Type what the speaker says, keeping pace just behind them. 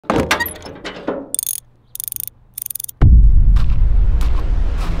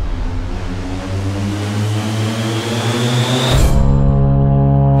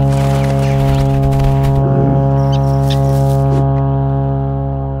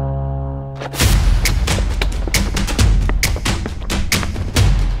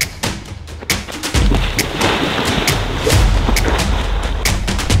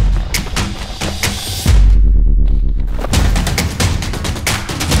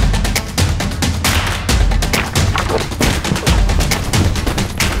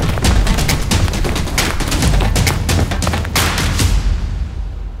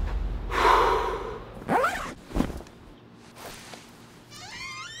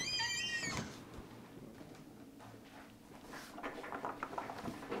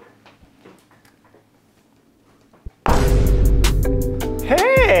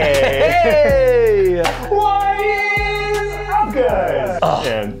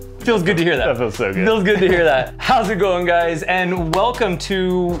Feels good to hear that. That feels so good. Feels good to hear that. How's it going, guys? And welcome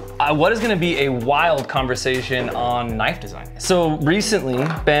to what is going to be a wild conversation on knife design. So recently,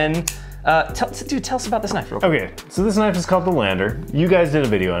 Ben, tell us about this knife real quick. Okay, so this knife is called the Lander. You guys did a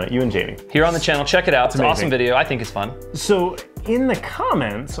video on it, you and Jamie. Here on the channel, check it out. It's an amazing. awesome video. I think it's fun. So in the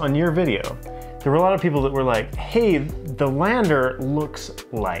comments on your video, there were a lot of people that were like, hey, the Lander looks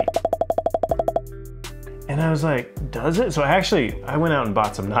light. And I was like, does it? So I went out and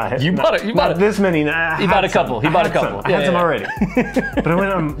bought some knives. You bought it. You bought it. This many. He bought a couple. He bought a couple. I had some already. But I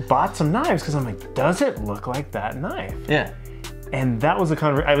went out and bought some knives because I'm like, does it look like that knife? Yeah. And that was the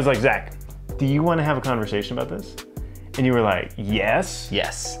conversation. I was like, Zach, do you want to have a conversation about this? And you were like, yes.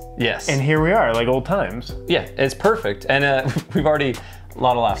 Yes. Yes. And here we are, like old times. Yeah, it's perfect. And we've already, a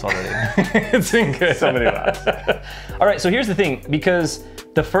lot of laughs already. It's been good. So many laughs. All right, so here's the thing, because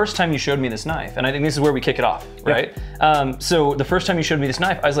the first time you showed me this knife, and I think this is where we kick it off, right? Yeah. So the first time you showed me this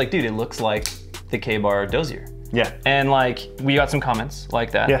knife, I was like, dude, it looks like the K-Bar Dozier. Yeah. And like, we got some comments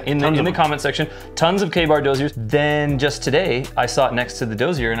like that in the comment section, tons of K-Bar Doziers. Then just today, I saw it next to the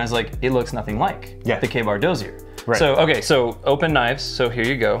Dozier and I was like, it looks nothing like the K-Bar Dozier. Right. So, okay, so open knives. So here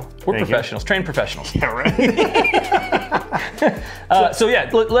you go. We're professionals, trained professionals. Yeah, right. So yeah,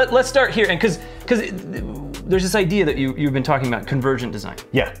 let's start here. And because there's this idea that you've been talking about, convergent design.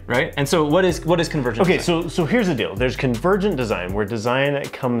 Yeah. Right? And so what is convergent design? Okay, so here's the deal. There's convergent design where design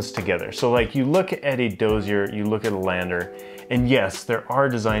comes together. So like you look at a Dozier, you look at a Lander, and yes, there are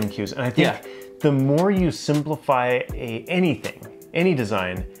design cues. And I think the more you simplify any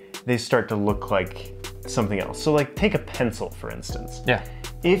design, they start to look like something else. So like take a pencil, for instance. Yeah.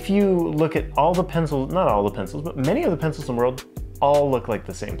 If you look at all the pencils, not all the pencils, but many of the pencils in the world all look like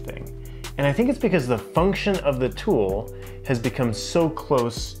the same thing. And I think it's because the function of the tool has become so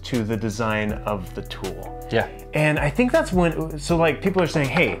close to the design of the tool. Yeah. And I think that's when, so like people are saying,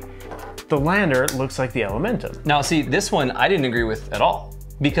 hey, the Lander looks like the Elementum. Now see, this one I didn't agree with at all,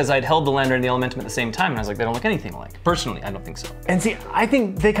 because I'd held the Lander and the Elementum at the same time and I was like, they don't look anything alike. Personally, I don't think so. And see, I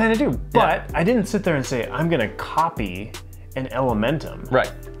think they kind of do, but I didn't sit there and say, I'm gonna copy an Elementum.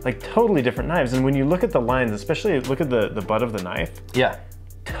 Right. Like totally different knives. And when you look at the lines, especially look at the butt of the knife. Yeah.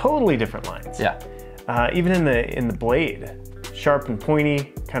 Totally different lines. Yeah. Even in the blade, sharp and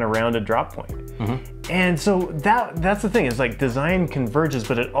pointy, kind of rounded drop point. And so that's the thing, is like design converges,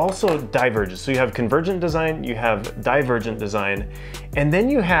 but it also diverges. So you have convergent design, you have divergent design, and then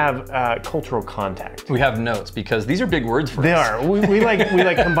you have cultural contact. We have notes because these are big words for us. They are. We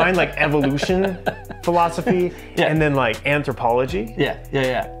like combine like evolution philosophy and then like anthropology.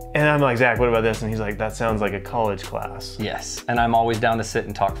 Yeah. And I'm like, Zach, what about this? And he's like, that sounds like a college class. Yes, and I'm always down to sit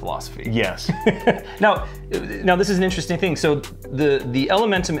and talk philosophy. Yes. Now this is an interesting thing. So the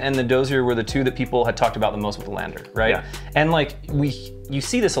Elementum and the Dozier were the two that people had talked about the most with the Lander, right? Yeah. And like you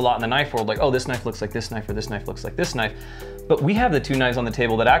see this a lot in the knife world, like, oh, this knife looks like this knife, or this knife looks like this knife. But we have the two knives on the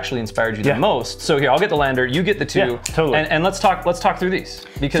table that actually inspired you the most. So here, I'll get the Lander, you get the two. Yeah, totally. And let's talk through these,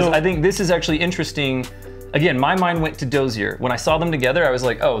 because I think this is actually interesting. Again, my mind went to Dozier. When I saw them together, I was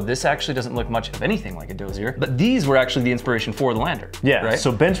like, oh, this actually doesn't look much of anything like a Dozier. But these were actually the inspiration for the Lander. Yeah, right?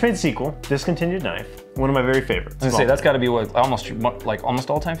 So Benchmade sequel, discontinued knife, one of my very favorites. I was gonna say, that's gotta be what, almost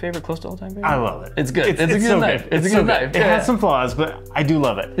all-time favorite, close to all-time favorite? I love it. It's good. It's a good knife. It's a good knife. It has some flaws, but I do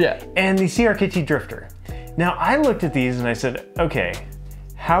love it. Yeah. And the CRKT Drifter. Now, I looked at these and I said, okay,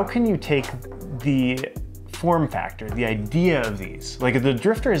 how can you take the form factor, the idea of these? Like the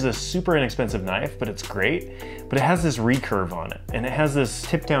Drifter is a super inexpensive knife, but it's great, but it has this recurve on it and it has this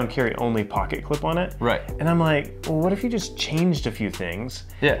tip down carry only pocket clip on it. Right. And I'm like, well, what if you just changed a few things?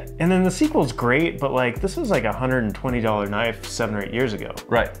 Yeah. And then the sequel's great, but like this was like a $120 knife 7 or 8 years ago.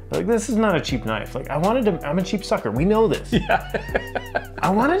 Right. Like this is not a cheap knife. Like I'm a cheap sucker. We know this. Yeah. I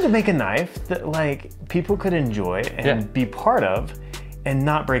wanted to make a knife that like people could enjoy and be part of and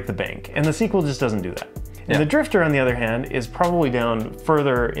not break the bank. And the sequel just doesn't do that. And the Drifter, on the other hand, is probably down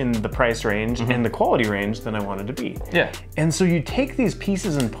further in the price range and the quality range than I wanted to be. Yeah. And so you take these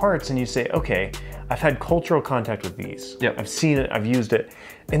pieces and parts and you say, okay, I've had cultural contact with these. Yep. I've seen it, I've used it.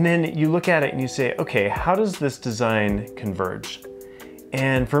 And then you look at it and you say, okay, how does this design converge?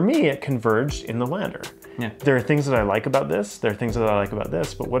 And for me, it converged in the Lander. Yeah. There are things that I like about this, there are things that I like about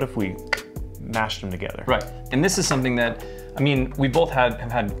this, but what if we mashed them together? Right. And this is something that, I mean, we both have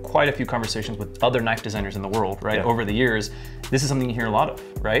had quite a few conversations with other knife designers in the world, right? Yeah. Over the years. This is something you hear a lot of,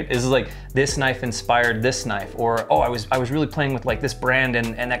 right? This is like, this knife inspired this knife, or, oh, I was really playing with like this brand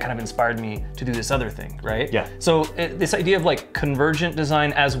and that kind of inspired me to do this other thing, right? Yeah. So this idea of like convergent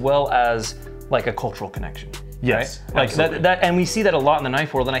design as well as like a cultural connection. Yes, right? Like that, and we see that a lot in the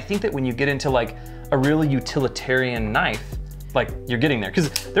knife world. And I think that when you get into like a really utilitarian knife, like you're getting there. Because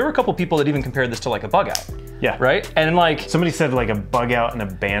there were a couple people that even compared this to like a bug out. Yeah. Right? And like somebody said like a bug out and a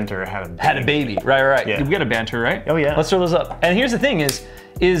banter had a baby. Had a baby. Right. Yeah. We got a banter, right? Oh yeah. Let's throw those up. And here's the thing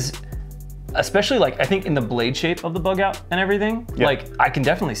is especially like I think in the blade shape of the bug out and everything, like I can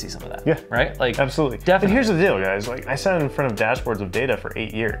definitely see some of that. Yeah. Right? Like absolutely. Definitely. And here's the deal, guys. Like I sat in front of dashboards of data for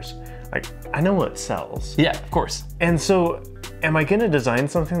 8 years. Like I know what sells. Yeah, of course. And so am I gonna design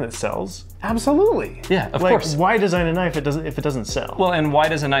something that sells? Absolutely. Yeah, of course. Why design a knife if it doesn't sell? Well, and why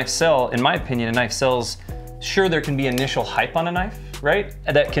does a knife sell? In my opinion, a knife sells, sure there can be initial hype on a knife, right?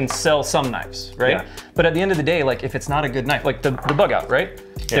 That can sell some knives, right? Yeah. But at the end of the day, like if it's not a good knife, like the bug out, right?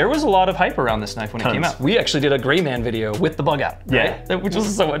 Yeah. There was a lot of hype around this knife when it came out. We actually did a Gray Man video with the bug out, right? Yeah. Which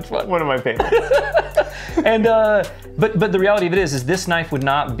was so much fun. One of my favorites. And, but the reality of it is this knife would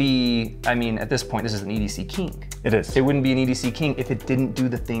not be, I mean, at this point, this is an EDC king. It is. It wouldn't be an EDC king if it didn't do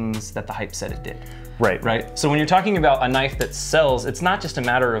the things that the hype said it did. Right. Right? So when you're talking about a knife that sells, it's not just a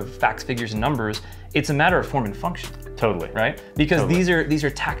matter of facts, figures, and numbers, it's a matter of form and function. Totally. Right? Because these are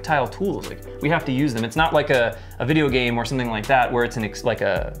tactile tools. Like we have to use them. It's not like a video game or something like that where it's like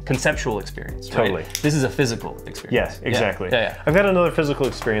a conceptual experience. Right? Totally. This is a physical experience. Yes, exactly. Yeah. I've got another physical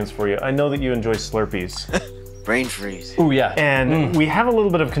experience for you. I know that you enjoy Slurpees. Brain freeze. Oh yeah. And we have a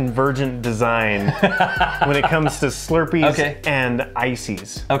little bit of convergent design when it comes to Slurpees and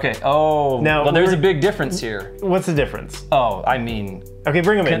ices. Okay. Oh. Now, well, there's a big difference here. What's the difference? Oh, I mean. Okay,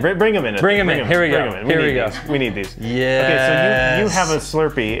 bring them in. Bring them in. Bring them in. Here we go. Here we go. We need these. Yeah. Okay, so you have a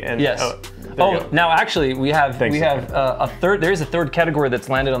Slurpee and yes. Now actually we have a third. There is a third category that's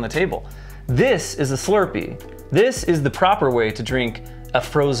landed on the table. This is a Slurpee. This is the proper way to drink a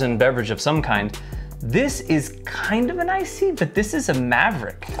frozen beverage of some kind. This is kind of an icy, but this is a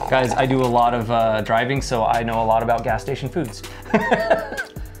Maverick. Guys, I do a lot of driving, so I know a lot about gas station foods.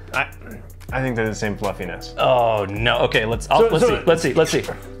 I think they're the same fluffiness. Oh no, okay, let's see.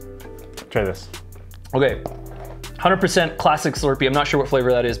 Try this. Okay, 100% classic Slurpee. I'm not sure what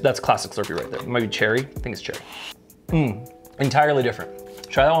flavor that is. That's classic Slurpee right there. It might be cherry, I think it's cherry. Entirely different.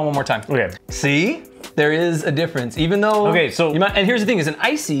 Try that one more time. Okay. See, there is a difference, even though, okay, so, and here's the thing, is an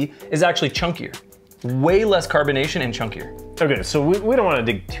icy is actually chunkier. Way less carbonation and chunkier. Okay, so we don't want to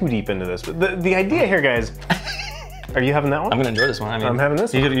dig too deep into this, but the idea here, guys, are you having that one? I'm gonna enjoy this one. I mean, I'm having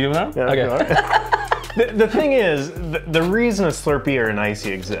this one. You having that? Yeah, okay. The thing is, the reason a Slurpee or an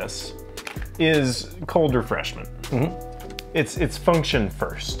icy exists is cold refreshment. It's function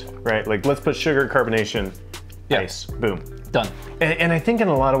first, right? Like let's put sugar, carbonation, ice, boom. Done. And I think in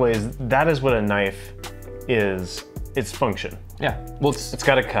a lot of ways, that is what a knife is, it's function. Yeah, well it's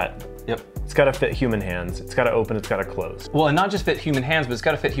got to cut. Yep. It's got to fit human hands. It's got to open, it's got to close. Well, and not just fit human hands, but it's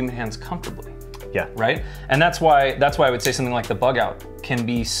got to fit human hands comfortably. Yeah. Right? And that's why I would say something like the bug out can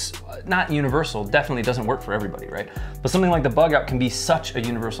be not universal, definitely doesn't work for everybody, right? But something like the bug out can be such a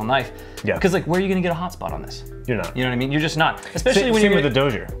universal knife. Yeah. Because like, where are you gonna get a hotspot on this? You're not. You know what I mean? You're just not. Especially when you're with the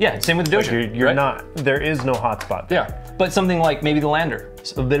Dozier. Yeah, same with the Dozier. Like you're not, there is no hotspot there. Yeah, but something like maybe the Lander,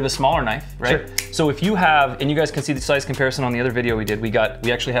 a bit of a smaller knife, right? Sure. So if you have, and you guys can see the size comparison on the other video we did, we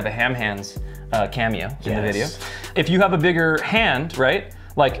actually have a ham hands cameo in the video. If you have a bigger hand, right?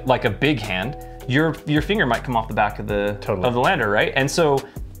 Like a big hand, your finger might come off the back of the Lander, right? And so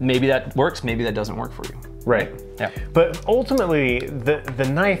maybe that works, maybe that doesn't work for you. Right. Yeah. But ultimately,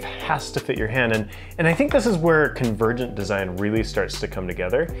 the knife has to fit your hand, and I think this is where convergent design really starts to come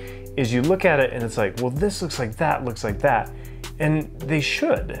together. Is you look at it and it's like, well, this looks like that, looks like that, and they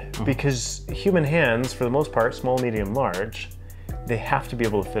should, because human hands, for the most part, small, medium, large, they have to be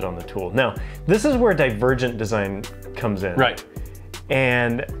able to fit on the tool. Now, this is where divergent design comes in. Right.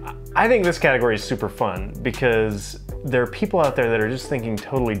 And I think this category is super fun because there are people out there that are just thinking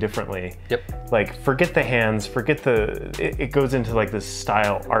totally differently. Yep. Like, forget the hands, forget it goes into like this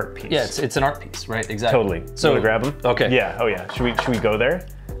style art piece. Yeah, it's an art piece, right? Exactly. Totally. So you wanna grab them? Okay. Yeah. Oh yeah. Should we go there?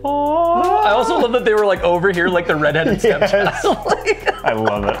 Oh, I also love that they were like over here, like the redheaded stepchild. I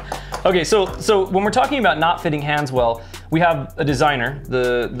love it. Okay, so when we're talking about not fitting hands well, we have a designer,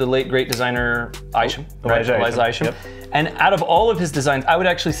 the late great designer Isham, right? Elijah Isham. Yep. And out of all of his designs, I would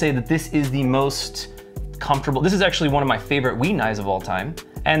actually say that this is the most comfortable. This is actually one of my favorite Wii knives of all time.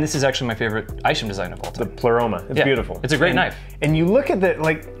 And this is actually my favorite Isham design of all time. The Pleroma. It's beautiful. It's a great knife. And you look at the,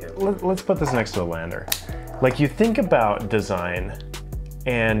 like, let's put this next to a Lander. Like, you think about design,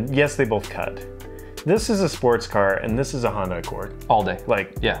 and yes, they both cut. This is a sports car, and this is a Honda Accord. All day.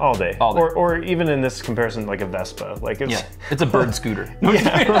 Like, yeah, all day. All day. Or even in this comparison, like a Vespa. Like it's, it's a bird scooter.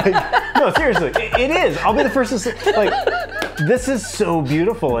 Yeah, like, no, seriously, it is. I'll be the first to say, like, this is so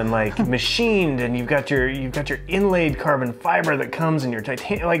beautiful and like machined, and you've got your inlaid carbon fiber that comes in your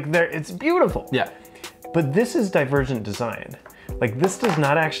titanium. Like, it's beautiful. Yeah. But this is divergent design. Like this does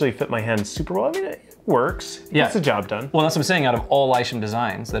not actually fit my hand super well. I mean, it works. Yeah. Gets the job done. Well, that's what I'm saying. Out of all Isham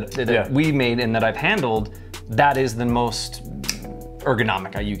designs that we made and that I've handled, that is the most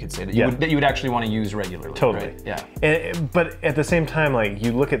ergonomic, you could say, that you would actually want to use regularly. Totally. Right? Yeah. But at the same time, like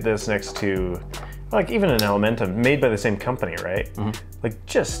you look at this next to, like even an Elementum made by the same company, right? Like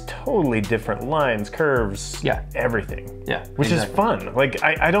just totally different lines, curves, everything. Yeah. Which is fun. Like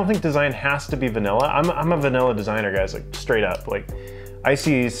I don't think design has to be vanilla. I'm a vanilla designer, guys, like straight up. Like I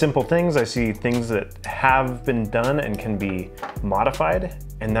see simple things, I see things that have been done and can be modified,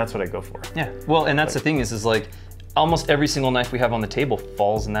 and that's what I go for. Yeah. Well, and that's the thing is like almost every single knife we have on the table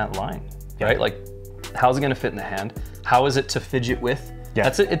falls in that line, right? Like how's it gonna fit in the hand? How is it to fidget with? Yeah.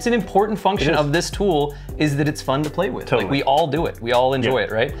 It's an important function of this tool is that it's fun to play with. Totally. Like we all do it. We all enjoy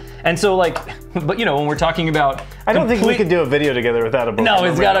it, right? And so like, but you know, when we're talking about I don't think we could do a video together without a book. No,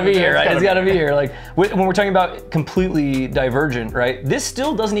 it's gotta be here, right? It's gotta be here. Like when we're talking about completely divergent, right? This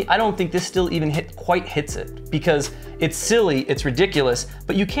still doesn't, I don't think this still even quite hits it because it's silly, it's ridiculous,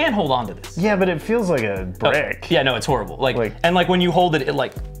 but you can hold on to this. Yeah, but it feels like a brick. Yeah, no, it's horrible. Like and like when you hold it, it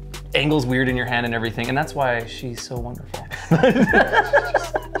like angles weird in your hand and everything, and that's why she's so wonderful.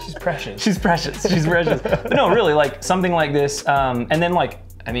 She's precious. She's precious. She's precious. But no, really, like something like this, and then like,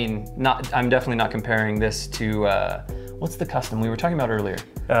 I mean, I'm definitely not comparing this to what's the custom we were talking about earlier?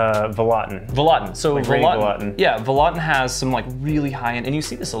 Volatin. Volatin. So like Volatin. Yeah, Volatin has some like really high end, and you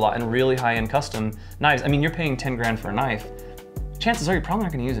see this a lot in really high end custom knives. I mean, you're paying 10 grand for a knife. Chances are you're probably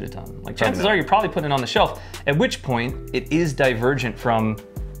not going to use it a ton. Like chances are you're probably putting it on the shelf. At which point it is divergent from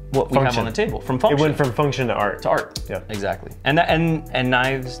what we have on the table, from function. It went from function to art. To art. Yeah, exactly. And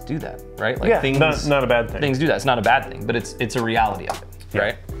knives do that, right? Like yeah, things, not a bad thing. Things do that. It's not a bad thing, but it's a reality of it,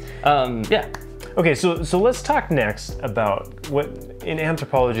 right? Yeah. Okay, so let's talk next about what in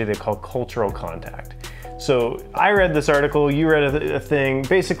anthropology they call cultural contact. So I read this article, you read a thing.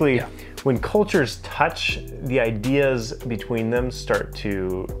 Basically, when cultures touch, the ideas between them start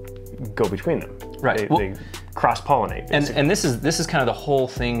to go between them. Right. They cross-pollinate. And this is kind of the whole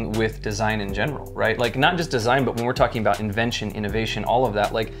thing with design in general, right? Like not just design, but when we're talking about invention, innovation, all of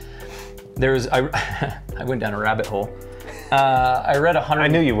that. Like I went down a rabbit hole. I read I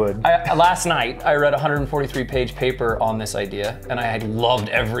knew you would. Last night, I read a 143-page paper on this idea, and I had loved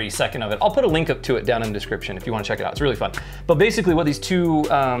every second of it. I'll put a link up to it down in the description if you want to check it out. It's really fun. But basically what these two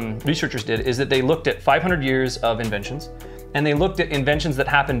researchers did is that they looked at 500 years of inventions, and they looked at inventions that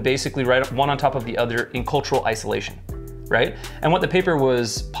happened basically right one on top of the other in cultural isolation, right? And what the paper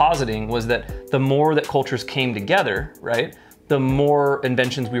was positing was that the more that cultures came together, right, the more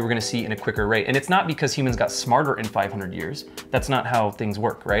inventions we were gonna see in a quicker rate. And it's not because humans got smarter in 500 years. That's not how things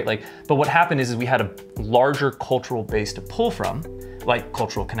work, right? Like, but what happened is we had a larger cultural base to pull from, like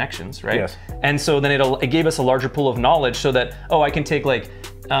cultural connections, right? Yes. And so then it gave us a larger pool of knowledge so that, oh, I can take like,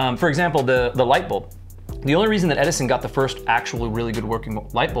 for example, the light bulb. The only reason that Edison got the first actually really good working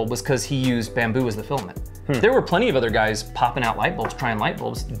light bulb was because he used bamboo as the filament. There were plenty of other guys popping out light bulbs, trying light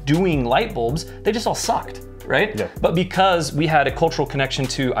bulbs, doing light bulbs, they just all sucked. Right? Yeah. But because we had a cultural connection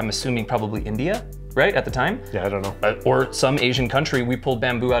to, I'm assuming probably India, right, at the time? Yeah, I don't know. Or some Asian country, we pulled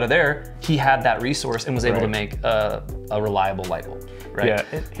bamboo out of there. He had that resource and was able to make a reliable light bulb, right?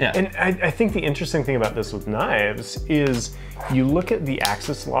 Yeah, and I think the interesting thing about this with knives is you look at the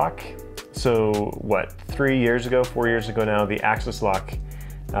axis lock. So what, 4 years ago now, the axis lock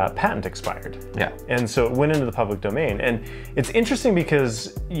patent expired. Yeah. And so it went into the public domain. And it's interesting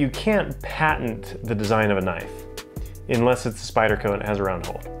because you can't patent the design of a knife unless it's a Spyderco and it has a round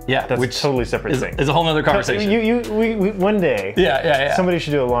hole. Yeah. That's a totally separate thing. It's a whole nother conversation. We one day, somebody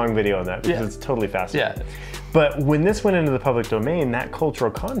should do a long video on that because it's totally fascinating. Yeah. But when this went into the public domain, that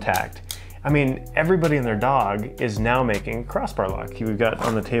cultural contact, I mean, everybody and their dog is now making crossbar lock. We've got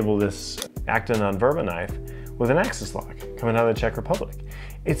on the table this Acton on Verba knife with an axis lock coming out of the Czech Republic.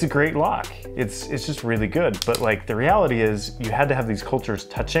 It's a great lock. It's just really good. But like the reality is you had to have these cultures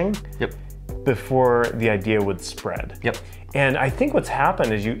touching before the idea would spread. Yep. And I think what's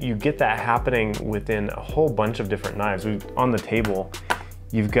happened is you get that happening within a whole bunch of different knives. On the table,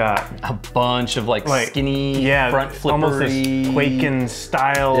 you've got a bunch of like skinny, front flippery, almost this Quaken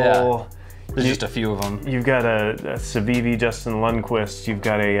style. Yeah. There's just a few of them. You've got a Civivi Justin Lundquist. You've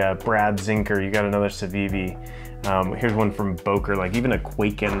got a Brad Zinker. You got another Civivi. Here's one from Boker, like even a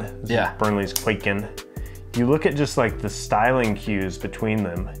Quaken. Yeah. Burnley's Quaken. You look at just like the styling cues between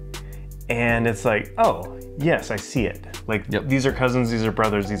them, and it's like, oh, yes, I see it. Like these are cousins, these are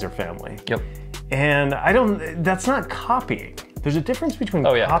brothers, these are family. Yep. And that's not copying. There's a difference between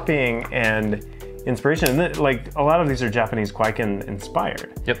copying and inspiration. And like a lot of these are Japanese Quaken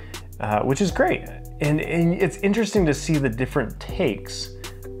inspired. Yep. Which is great. And it's interesting to see the different takes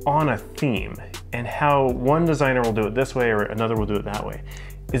on a theme and how one designer will do it this way or another will do it that way.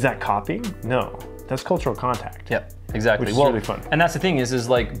 Is that copying? No, that's cultural contact. Yep, exactly. Which is really fun. And that's the thing is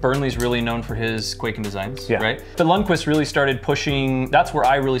like Burnley's really known for his Quaking designs, Yeah. right? But Lundquist really started pushing, that's where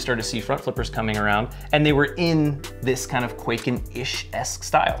I really started to see front flippers coming around, and they were in this kind of Quaken-ish-esque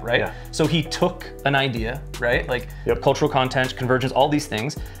style, right? Yeah. So he took an idea, right? Like Yep. cultural content, convergence, all these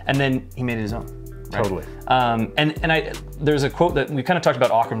things, and then he made it his own. Right? Totally. There's a quote that we kind of talked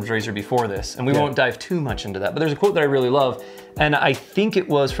about Occam's razor before this, and we won't dive too much into that, but there's a quote that I really love, and I think it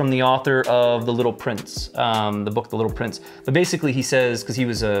was from the author of The Little Prince, the book The Little Prince. But basically he says, because he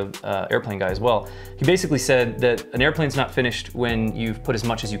was a airplane guy as well, he basically said that an airplane's not finished when you've put as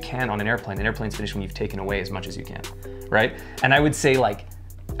much as you can on an airplane's finished when you've taken away as much as you can, right? And I would say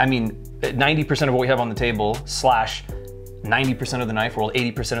 90% of what we have on the table / 90% of the knife world,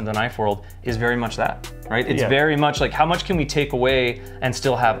 80% of the knife world is very much that, right? It's very much like how much can we take away and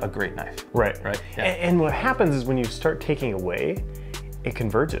still have a great knife? Right. Right. Yeah. And what happens is when you start taking away, it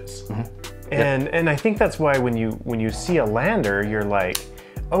converges. And I think that's why when you see a lander, you're like,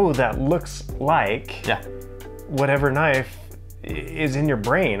 oh, that looks like whatever knife is in your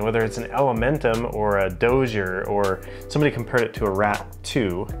brain, whether it's an Elementum or a Dozier, or somebody compared it to a Rat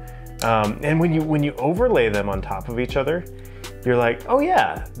 2. And when you overlay them on top of each other, you're like, oh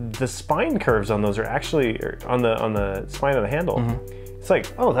yeah, the spine curves on those are actually on the spine of the handle. It's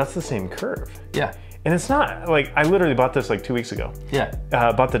like, oh, that's the same curve. Yeah. And it's not like, I literally bought this like 2 weeks ago. Yeah.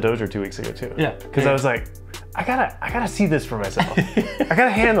 Bought the Dozier 2 weeks ago too. Yeah. Because I was like, I gotta see this for myself. I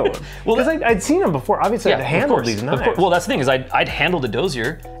gotta handle it. Well, because I'd seen them before. Obviously, I'd handled these knives. Well, that's the thing is I'd handled a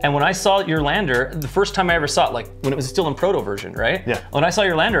Dozier, and when I saw your lander, the first time I ever saw it, like when it was still in proto version, right? Yeah. When I saw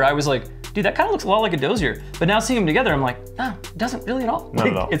your lander, I was like, dude, that kind of looks a lot like a Dozier. But now seeing them together, I'm like, no, it doesn't really at all. Not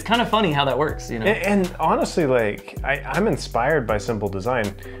at all. It's kind of funny how that works, you know? And honestly, like I'm inspired by simple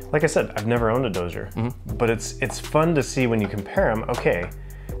design. Like I said, I've never owned a Dozier, but it's fun to see when you compare them. Okay.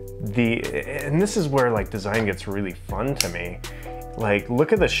 And this is where like design gets really fun to me. Like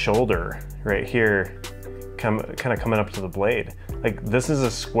look at the shoulder right here, kind of coming up to the blade. Like this is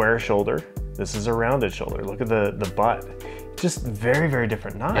a square shoulder, this is a rounded shoulder. Look at the butt. Just very, very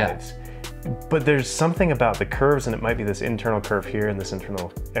different knives. Yeah. But there's something about the curves, and it might be this internal curve here and this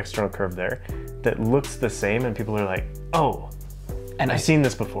external curve there, that looks the same, and people are like, oh, and I've seen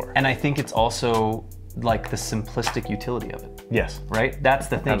this before. And I think it's also like the simplistic utility of it. Yes. Right? That's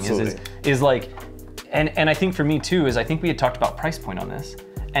the thing. Is like, and I think for me too, is I think we had talked about price point on this.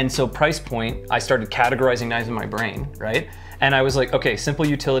 And so price point, I started categorizing knives in my brain, right? And I was like, okay, simple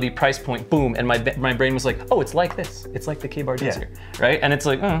utility, price point, boom. And my brain was like, oh, it's like this. It's like the K-Bar Dozier, right? And it's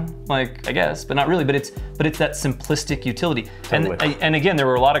like, like, I guess, but not really. But it's that simplistic utility. Totally. And again, there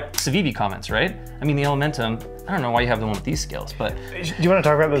were a lot of Civivi comments, right? I mean, the Elementum, I don't know why you have the one with these scales, but. Do you want to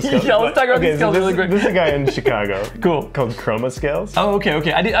talk about those scales? Yeah, let's talk about these scales really quick. This is a guy in Chicago. Cool. Called Chroma Scales. Oh,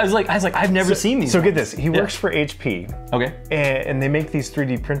 okay. I was like, I've never seen these. So get this, he works for HP. Okay. And they make these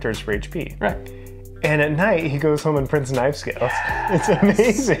 3D printers for HP. Right. And at night, he goes home and prints knife scales. It's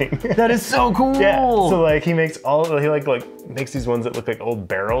amazing. That is so cool. Yeah. So like he makes makes these ones that look like old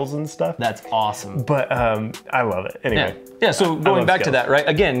barrels and stuff. That's awesome. But I love it. Anyway. Yeah. So going back to that, right?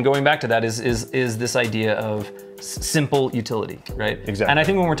 Again, going back to that is this idea of simple utility, right? Exactly. And I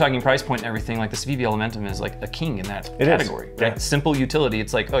think when we're talking price point and everything, like the Civivi Elementum is like a king in that category, right? Yeah. Simple utility.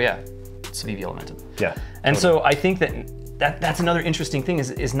 It's like, oh yeah, Civivi Elementum. Yeah. And so I think that's another interesting thing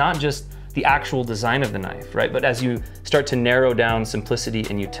is not just the actual design of the knife, right? But as you start to narrow down simplicity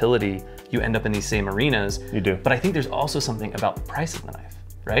and utility, you end up in these same arenas. You do. But I think there's also something about the price of the knife,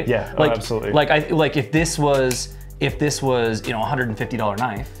 right? Yeah, like, absolutely. Like if this was $150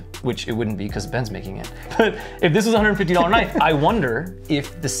 knife, which it wouldn't be because Ben's making it, but if this was a $150 knife, I wonder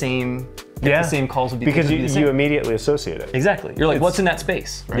if the same calls would be because the same. you immediately associate it. Exactly. You're like, what's in that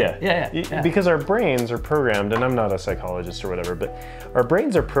space? Right? Yeah. Because our brains are programmed, and I'm not a psychologist or whatever, but our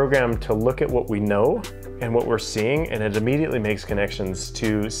brains are programmed to look at what we know and what we're seeing, and it immediately makes connections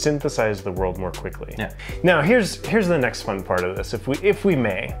to synthesize the world more quickly. Yeah. Now here's the next fun part of this, if we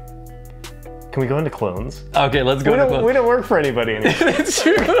may. Can we go into clones? Okay, let's go into clones. We don't work for anybody anymore. That's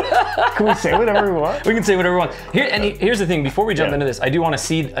true. Can we say whatever we want? We can say whatever we want. Here's the thing, before we jump into this, I do want to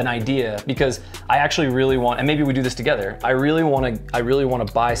seed an idea because I actually really want, and maybe we do this together, I really want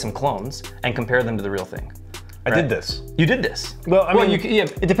to buy some clones and compare them to the real thing. I did this. You did this. Well, I mean,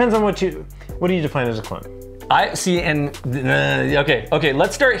 it depends on what do you define as a clone? I see, and okay.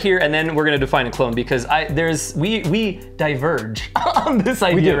 Let's start here, and then we're gonna define a clone because we diverge on this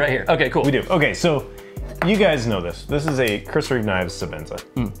idea right here. Okay, cool. We do. Okay, so you guys know this. This is a Chris Reeve Knives Sabenza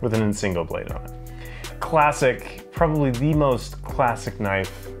with an Insingo blade on it. classic, probably the most classic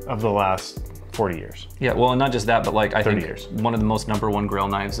knife of the last 40 years. Yeah, well, and not just that, but like I think years. one of the most #1 grail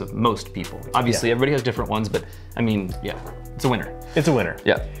knives of most people. Obviously, everybody has different ones, but I mean, yeah, it's a winner. It's a winner.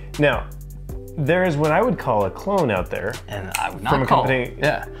 Yeah. Now, there is what I would call a clone out there. And I would not from a call company,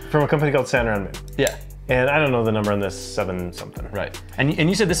 from a company called San Moo. Yeah. And I don't know the number on this, 7 something. Right. And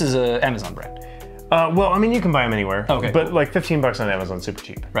you said this is an Amazon brand. Well, I mean, you can buy them anywhere. Okay. But like $15 on Amazon, super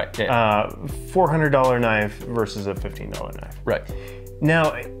cheap. Right. Yeah. $400 knife versus a $15 knife. Right.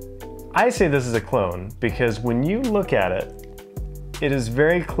 Now, I say this is a clone because when you look at it, it is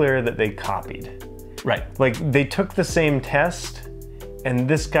very clear that they copied. Right. Like they took the same test and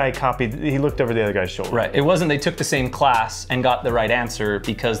this guy copied, he looked over the other guy's shoulder. Right. It wasn't they took the same class and got the right answer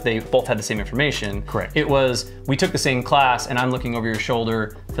because they both had the same information. Correct. It was, we took the same class and I'm looking over your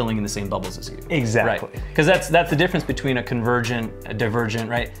shoulder, filling in the same bubbles as you. Exactly. Right. Because that's the difference between a convergent, a divergent,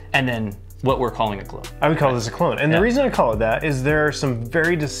 right? And then what we're calling a clone. I would call this a clone. And the reason I call it that is there are some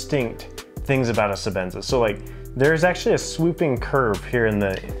very distinct things about a Sebenza. So like, there's actually a swooping curve here in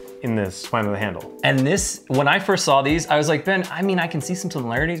the spine of the handle. And this, when I first saw these, I was like, Ben, I mean, I can see some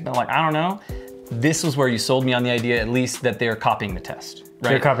similarities, but like, I don't know. This was where you sold me on the idea, at least, that they're copying the test, right?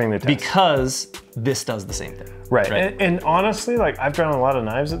 They're copying the test. Because this does the same thing. Right. And honestly, like I've drawn a lot of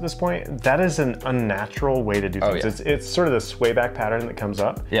knives at this point. That is an unnatural way to do things. Oh, yeah. It's sort of the sway back pattern that comes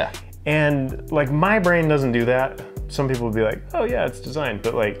up. Yeah. And like my brain doesn't do that. Some people would be like, oh yeah, it's designed.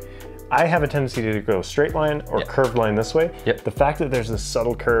 But like, I have a tendency to go straight line or curved line this way. Yep. The fact that there's this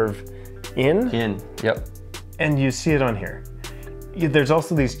subtle curve in. Yep. And you see it on here. There's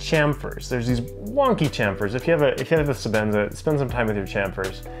also these chamfers. There's these wonky chamfers. If you have a Sebenza, spend some time with your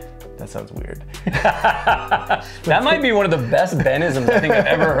chamfers. That sounds weird. That might be one of the best Benisms I think I've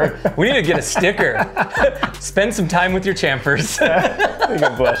ever heard. We need to get a sticker. Spend some time with your chamfers. I think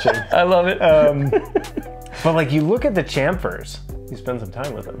I'm blushing. I love it. But like you look at the chamfers, you spend some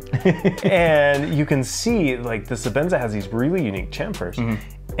time with them, and you can see like the Sebenza has these really unique chamfers,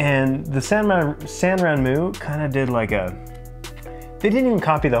 and the San Moo kind of did like they didn't even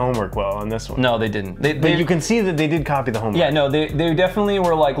copy the homework well on this one. No, they didn't. But you can see that they did copy the homework. Yeah, no, they definitely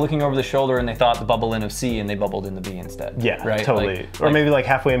were like looking over the shoulder and they thought the bubble in of C and they bubbled in the B instead. Yeah, right? totally. Or maybe like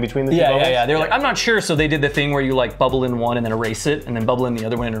halfway in between the two bubbles. Yeah. They were like, I'm not sure, so they did the thing where you like bubble in one and then erase it, and then bubble in the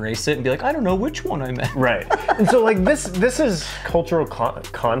other one and erase it, and be like, I don't know which one I meant. Right. And so like this is cultural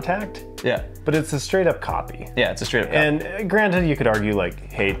contact. Yeah. But it's a straight up copy. Yeah, it's a straight up copy. And granted, you could argue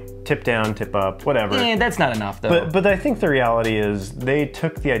like, hey, tip down, tip up, whatever. That's not enough though. But I think the reality is they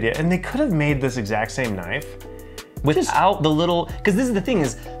took the idea, and they could have made this exact same knife without the little, because this is the thing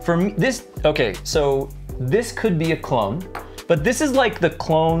is, for me, so this could be a clone, but this is like the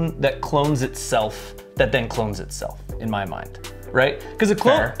clone that clones itself, that then clones itself, in my mind, right? Because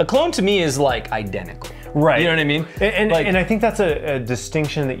a clone to me is like identical. Right. You know what I mean? And I think that's a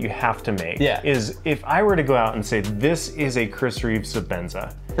distinction that you have to make. Yeah. Is if I were to go out and say, this is a Chris Reeves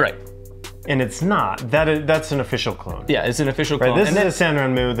Sebenza. Right. And it's not, that's an official clone. Yeah, it's an official clone. Right, this is a San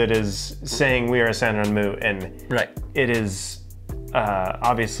Moo that is saying we are a San Moo, and it is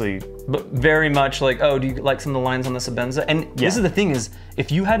obviously... But very much like, oh, do you like some of the lines on the Sebenza? And this is the thing is,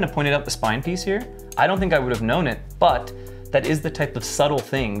 if you hadn't pointed out the spine piece here, I don't think I would have known it, but that is the type of subtle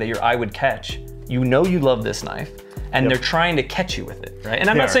thing that your eye would catch. You know you love this knife, and they're trying to catch you with it, right? And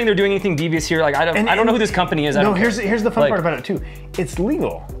I'm not saying they're doing anything devious here. Like I don't know who this company is. Here's the fun part about it too. It's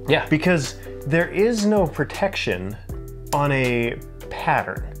legal. Yeah. Because there is no protection on a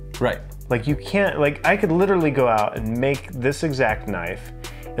pattern. Right. Like you can't, like I could literally go out and make this exact knife,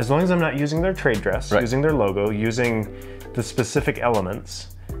 as long as I'm not using their trade dress, using their logo, using the specific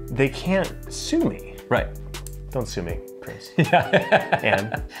elements, they can't sue me. Right. Don't sue me, Chris. Yeah.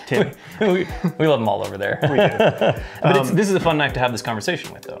 And Tim. we love them all over there. We do. But this is a fun knife to have this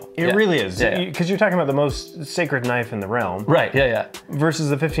conversation with, though. It really is. Because you're talking about the most sacred knife in the realm. Right, yeah. Versus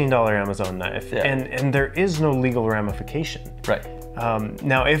the $15 Amazon knife. Yeah. And there is no legal ramification. Right.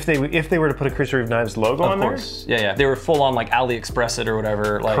 Now, if they were to put a Chris Reeve Knives logo on there. Yeah. They were full on like AliExpress it or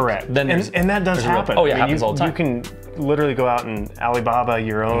whatever. Like, correct. Then and that does happen. Oh yeah, happens all the time. You can literally go out and Alibaba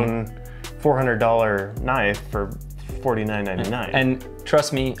your own $400 knife for $49.99. And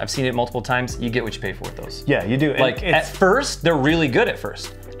trust me, I've seen it multiple times. You get what you pay for with those. Yeah, you do. Like at first, they're really good at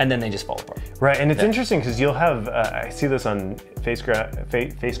first, and then they just fall apart. Right, and it's interesting because you'll have, I see this on Facegram,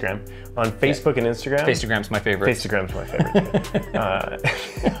 on Facebook and Instagram. Facegram's my favorite. Facegram's my favorite.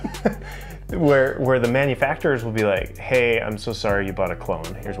 Where the manufacturers will be like, hey, I'm so sorry you bought a clone.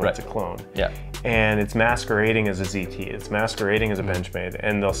 Here's why it's a clone. Yeah. and it's masquerading as a ZT, it's masquerading as a Benchmade,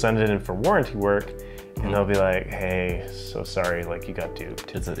 and they'll send it in for warranty work, and they'll be like, hey, so sorry, like you got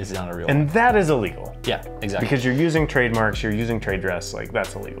duped. It's not a real And that is illegal. Yeah, exactly. Because you're using trademarks, you're using trade dress, like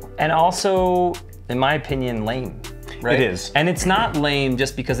that's illegal. And also, in my opinion, lame. Right? It is. And it's not lame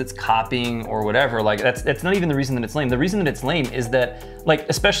just because it's copying or whatever. Like that's not even the reason that it's lame. The reason that it's lame is that, like,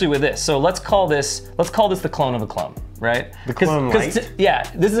 especially with this. So let's call this the clone of a clone, right? The clone light? Yeah,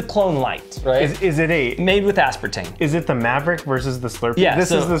 this is a clone light, right? Is it a... Made with aspartame. Is it the Maverick versus the Slurpee? Yeah,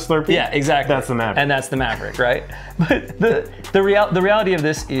 this is the Slurpee? Yeah, exactly. That's the Maverick. And that's the Maverick, right? But the reality of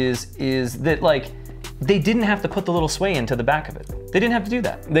this is that, like, they didn't have to put the little sway into the back of it. They didn't have to do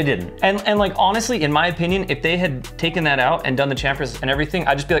that. They didn't. And like, honestly, in my opinion, if they had taken that out and done the chamfers and everything,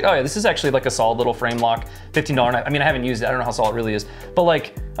 I'd just be like, oh yeah, this is actually like a solid little frame lock, $15 knife. I mean, I haven't used it, I don't know how solid it really is, but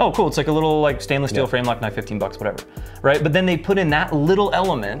like, oh cool, it's like a little like stainless steel frame lock knife, $15, whatever, right? But then they put in that little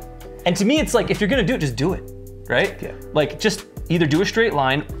element, and to me, it's like, if you're gonna do it, just do it, right? Yeah. Like, just either do a straight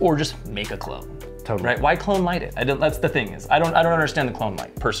line or just make a clone. Totally. Right? Why clone light it? That's the thing is, I don't understand the clone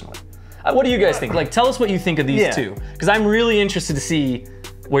light, personally. What do you guys think? Like, tell us what you think of these two, because I'm really interested to see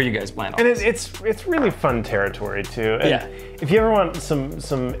where you guys plan on. And it's really fun territory too. And yeah. If you ever want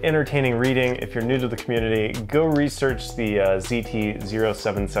some entertaining reading, if you're new to the community, go research the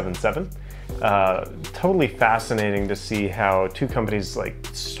ZT0777. Totally fascinating to see how two companies like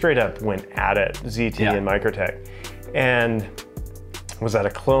straight up went at it, ZT and Microtech. And was that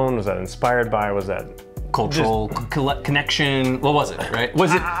a clone? Was that inspired by? Was that cultural connection? What was it, right?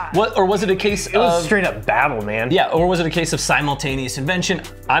 Was it or was it a case of... It was straight up battle, man. Yeah, or was it a case of simultaneous invention?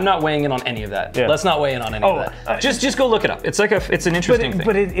 I'm not weighing in on any of that. Yeah. Let's not weigh in on any of that. Just go look it up. It's like it's an interesting thing.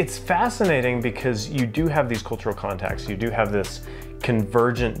 But it's fascinating because you do have these cultural contacts. You do have this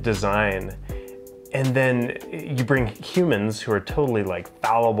convergent design, and then you bring humans who are totally like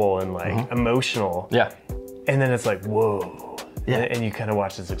fallible and like emotional. Yeah. And then it's like, whoa. Yeah. And you kind of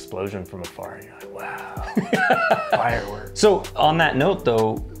watch this explosion from afar, and you're like, wow, fireworks. So on that note,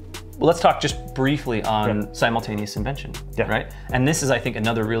 though, let's talk just briefly on simultaneous invention, right? And this is, I think,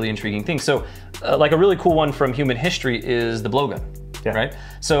 another really intriguing thing. So, like a really cool one from human history is the blowgun, right?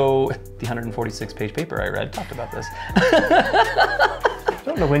 So the 146-page paper I read talked about this. I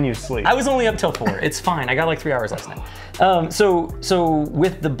don't know when you sleep. I was only up till 4. It's fine. I got like 3 hours last night. So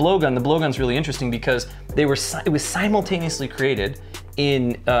with the blowgun's really interesting because it was simultaneously created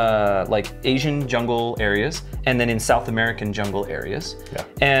in like Asian jungle areas and then in South American jungle areas. Yeah.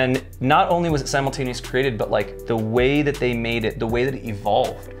 And not only was it simultaneously created, but like the way that they made it, the way that it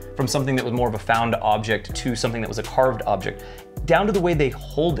evolved from something that was more of a found object to something that was a carved object, down to the way they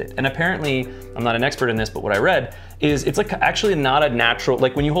hold it. And apparently, I'm not an expert in this, but what I read is it's like actually not a natural,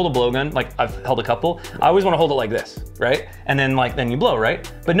 like when you hold a blowgun, like I've held a couple, I always want to hold it like this, right? And then you blow,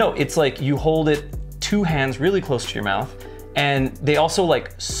 right? But no, it's like you hold it 2 hands really close to your mouth, and they also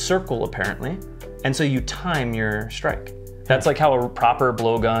like circle apparently, and so you time your strike. That's like how a proper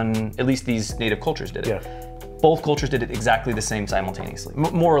blowgun, at least these native cultures did it. Yeah. Both cultures did it exactly the same simultaneously,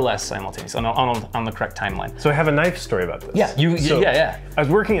 more or less simultaneously, on the correct timeline. So I have a knife story about this. Yeah, yeah. I was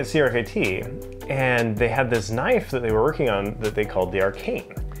working at CRKT, and they had this knife that they were working on that they called the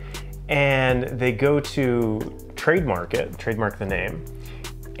Arcane. And they go to trademark the name,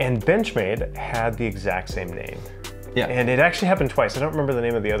 and Benchmade had the exact same name. Yeah. And it actually happened twice. I don't remember the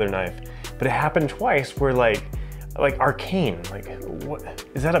name of the other knife, but it happened twice where like Arcane, like what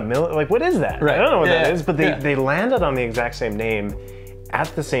is that what is that? Right. I don't know what that is, but they landed on the exact same name at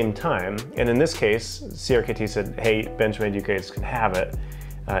the same time. And in this case, CRKT said, hey, Benchmade, you guys can have it.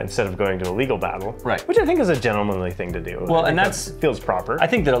 Instead of going to a legal battle, right? Which I think is a gentlemanly thing to do. Well, and that feels proper. I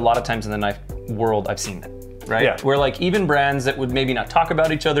think that a lot of times in the knife world, I've seen that, right? Yeah. Where like even brands that would maybe not talk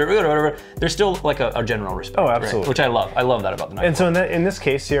about each other or whatever, there's still like a general respect. Oh, absolutely. Right? Which I love. I love that about the knife. And so in this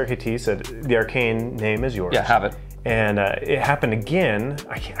case, CRKT said the Arcane name is yours. Yeah, have it. And it happened again.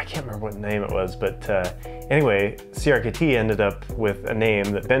 I can't remember what name it was, but anyway, CRKT ended up with a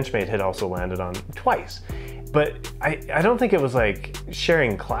name that Benchmade had also landed on twice. But I don't think it was like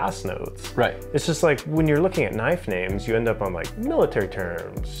sharing class notes. Right. It's just like when you're looking at knife names, you end up on like military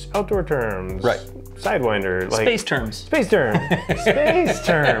terms, outdoor terms, right? Sidewinder, like space terms. Space terms. Space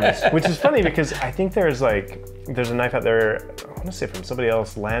terms. Which is funny because I think there's a knife out there, I want to say from somebody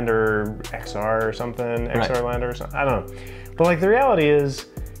else, Lander XR or something, XR Lander or something. I don't know. But like the reality is,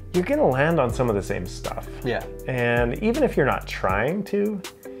 you're gonna land on some of the same stuff. Yeah. And even if you're not trying to,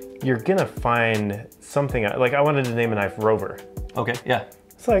 you're gonna find something, like I wanted to name a knife Rover. Okay, yeah.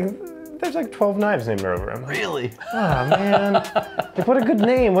 It's like, there's like 12 knives named Rover. I'm like, really? Oh man, like what a good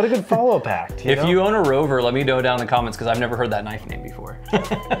name, what a good follow-up act. If you own a Rover, let me know down in the comments because I've never heard that knife name before.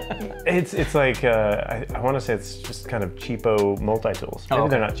 It's like, I want to say it's just kind of cheapo multi-tools. Maybe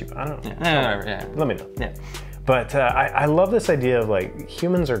they're not cheap. I don't know. Yeah. Let me know. Yeah. But I love this idea of like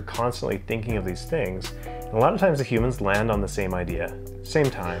humans are constantly thinking of these things. And a lot of times the humans land on the same idea, same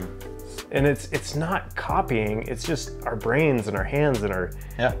time. And it's not copying, it's just our brains and our hands and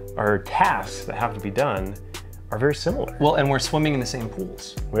our tasks that have to be done are very similar. Well, and we're swimming in the same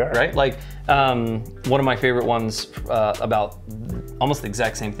pools. We are. Right? Like, one of my favorite ones about almost the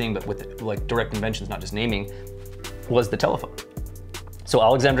exact same thing, but with like direct inventions, not just naming, was the telephone. So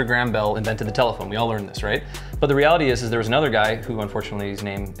Alexander Graham Bell invented the telephone. We all learned this, right? But the reality is there was another guy who, unfortunately, his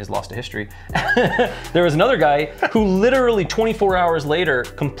name is lost to history. There was another guy who literally 24 hours later,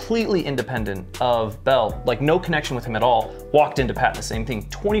 completely independent of Bell, like no connection with him at all, walked into patent the same thing.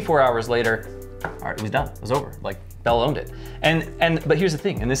 24 hours later, all right, it was done. It was over. Like Bell owned it. But here's the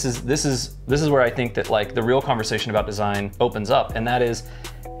thing, and this is where I think that like the real conversation about design opens up, and that is,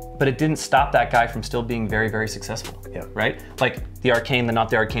 but it didn't stop that guy from still being very, very successful. Yeah. Right? Like the Arcane, the not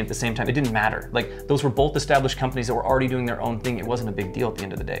the Arcane at the same time, it didn't matter. Like those were both established companies that were already doing their own thing. It wasn't a big deal at the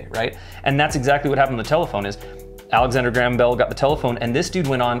end of the day, right? And that's exactly what happened with the telephone is Alexander Graham Bell got the telephone, and this dude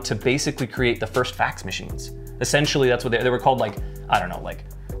went on to basically create the first fax machines. Essentially, that's what they were called, like, I don't know, like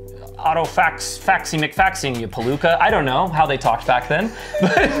auto faxing McFaxing, you palooka. I don't know how they talked back then,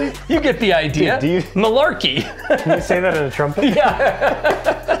 but you get the idea. Dude, Malarkey. Can you say that in a trumpet?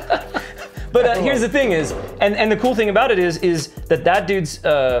 Yeah. But here's the thing is, and the cool thing about it is that dude's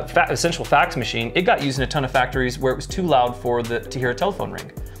essential fax machine, it got used in a ton of factories where it was too loud to hear a telephone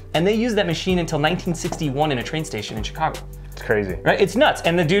ring. And they used that machine until 1961 in a train station in Chicago. It's crazy. Right? It's nuts.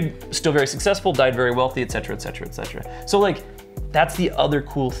 And the dude, still very successful, died very wealthy, et cetera, et cetera, et cetera. So like, that's the other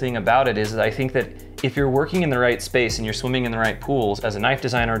cool thing about it is that I think that if you're working in the right space and you're swimming in the right pools as a knife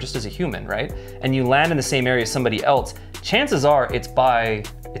designer or just as a human, right? And you land in the same area as somebody else, chances are it's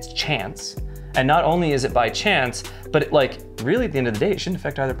chance. And not only is it by chance, but it, like really at the end of the day, it shouldn't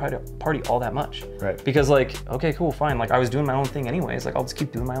affect either party all that much. Right. Because like, okay, cool, fine. Like I was doing my own thing anyways, like I'll just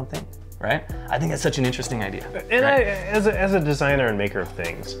keep doing my own thing, right? I think that's such an interesting idea. And right? as a designer and maker of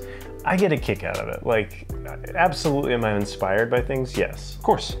things, I get a kick out of it. Like, absolutely am I inspired by things? Yes. Of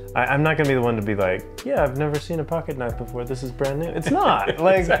course. I'm not gonna be the one to be like, yeah, I've never seen a pocket knife before, this is brand new. It's not.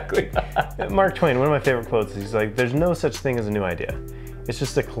 Like, exactly. Mark Twain, one of my favorite quotes, he's like, there's no such thing as a new idea. It's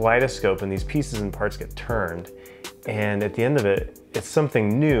just a kaleidoscope and these pieces and parts get turned. And at the end of it, it's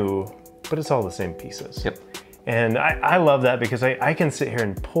something new, but it's all the same pieces. Yep. And I love that because I can sit here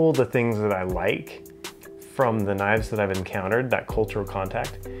and pull the things that I like from the knives that I've encountered, that cultural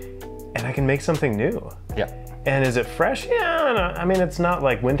contact, and I can make something new. Yeah. And is it fresh? Yeah, I mean, it's not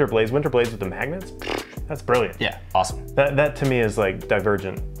like winter blades with the magnets. That's brilliant. Yeah, awesome. That to me is like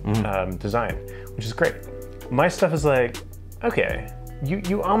divergent design, which is great. My stuff is like, okay,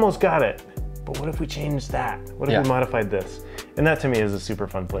 you almost got it, but what if we changed that? What if we modified this? And that to me is a super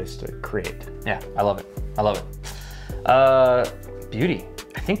fun place to create. Yeah, I love it. I love it. Beauty.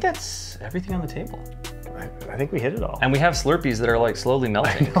 I think that's everything on the table. I think we hit it all. And we have Slurpees that are like slowly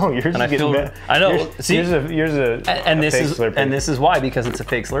melting. I know, yours is getting better. I know. Yours is a fake Slurpee. And this is why, because it's a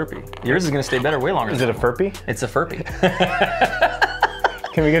fake Slurpee. Yours is gonna stay better way longer. Is it a Furpy? It's a Furpy.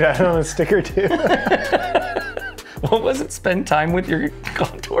 Can we get that on a sticker too? What was it? Spend time with your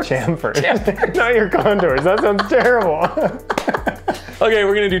contours? Chamfers. Not your contours. That sounds terrible. Okay,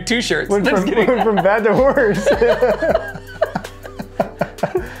 we're gonna do 2 shirts. Went from bad to worse.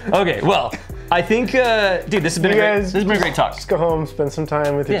 Okay, well, I think, dude, this has been this has been a great talk. Just go home, spend some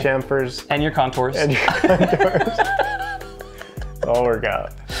time with your chamfers. And your contours. And your contours. It'll all work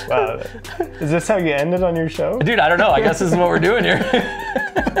out. Wow. Is this how you end it on your show? Dude, I don't know. I guess this is what we're doing here.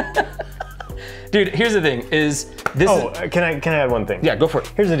 Dude, here's the thing, is this can I add one thing? Yeah, go for it.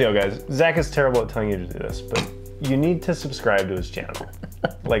 Here's the deal, guys. Zach is terrible at telling you to do this, but you need to subscribe to his channel.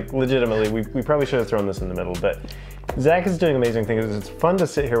 Like, legitimately, we probably should have thrown this in the middle, but Zach is doing amazing things. It's fun to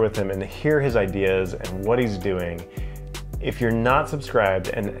sit here with him and hear his ideas and what he's doing. If you're not subscribed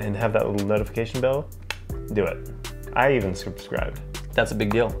and have that little notification bell, do it. I even subscribed. That's a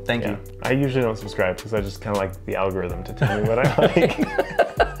big deal. Thank you. I usually don't subscribe because I just kind of like the algorithm to tell me what I like.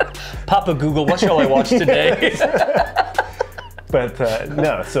 Papa Google, what shall I watch today? But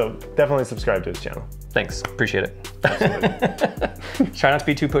no, so definitely subscribe to his channel. Thanks, appreciate it. Absolutely. Try not to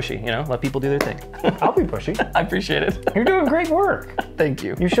be too pushy, you know, let people do their thing. I'll be pushy. I appreciate it. You're doing great work. Thank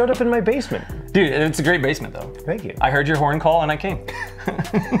you. You showed up in my basement. Dude, it's a great basement though. Thank you. I heard your horn call and I came.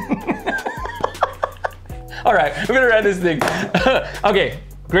 All right, we're gonna wrap this thing. Okay,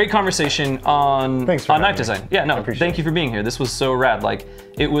 great conversation on knife design. Yeah, no, thank you for being here. This was so rad. Like,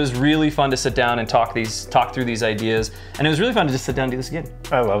 it was really fun to sit down and talk through these ideas, and it was really fun to just sit down and do this again.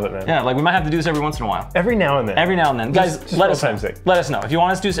 I love it, man. Yeah, like we might have to do this every once in a while. Every now and then. Every now and then. Guys, let us know. Let us know. If you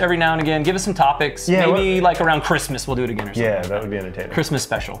want us to do this every now and again, give us some topics. Yeah, maybe like around Christmas we'll do it again or something. Yeah, that would be entertaining. Christmas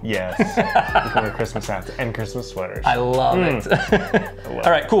special. Yes. You can wear Christmas hats and Christmas sweaters. I love it.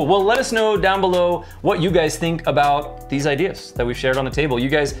 All right, cool. Well, let us know down below what you guys think about these ideas that we've shared on the table. You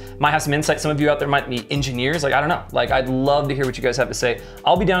guys might have some insight. Some of you out there might be engineers. Like, I don't know. Like, I'd love to hear what you guys have to say.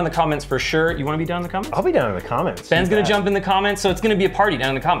 I'll be down in the comments for sure. You want to be down in the comments? I'll be down in the comments. Ben's going to jump in the comments, so it's going to be a party down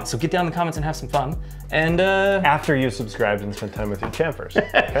in the comments. So get down in the comments and have some fun. And after you've subscribed and spent time with your chamfers,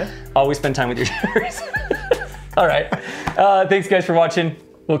 okay? Always spend time with your chamfers. All right. Thanks, guys, for watching.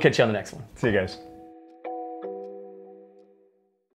 We'll catch you on the next one. See you guys.